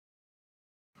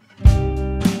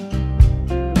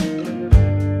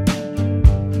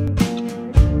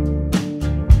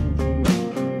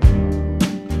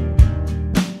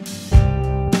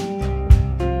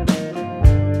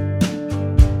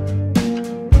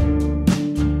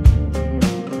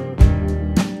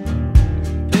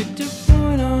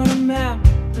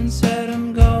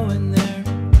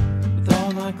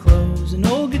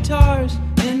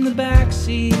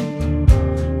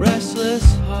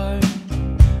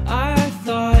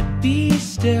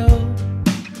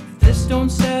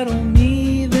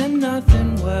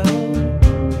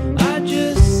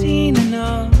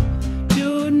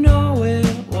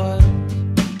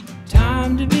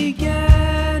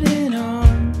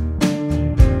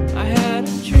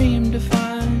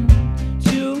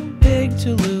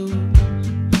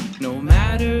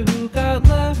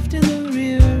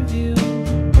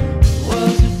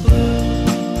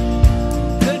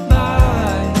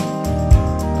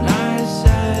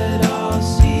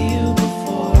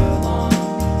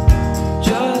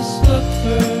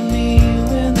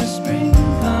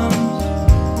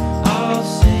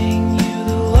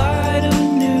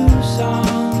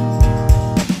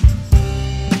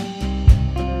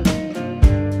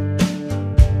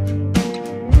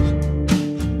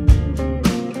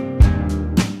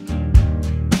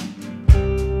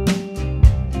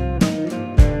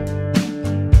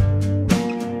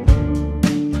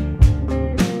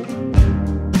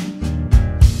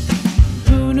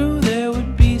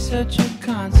such a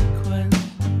consequence,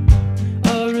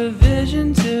 a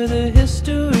revision to the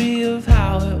history of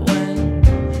how it went.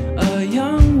 A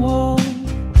young wolf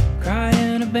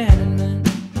crying abandonment,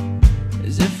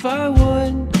 as if I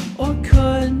would or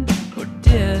could or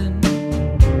did.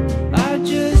 I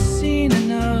just seen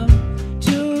enough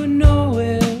to know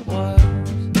it was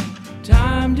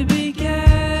time to be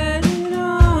getting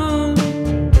on.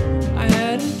 I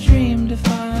had a dream to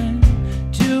find,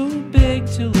 too big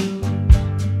to lose.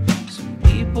 Some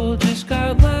people just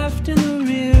got left in the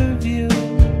rear view.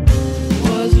 It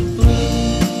was a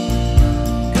blue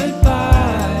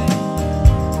goodbye,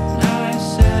 and I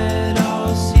said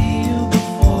I'll see you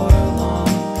before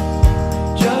long.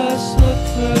 Just look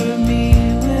for me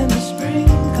when the spring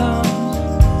comes.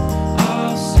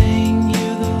 I'll sing you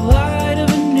the light of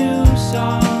a new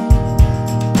song.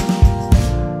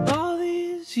 All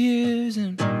these years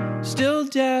and still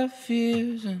deaf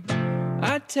ears, and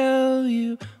I tell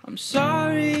you I'm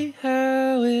sorry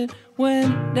how it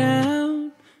went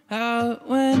down, how it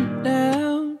went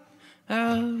down,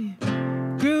 how you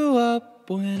grew up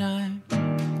when I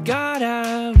got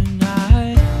out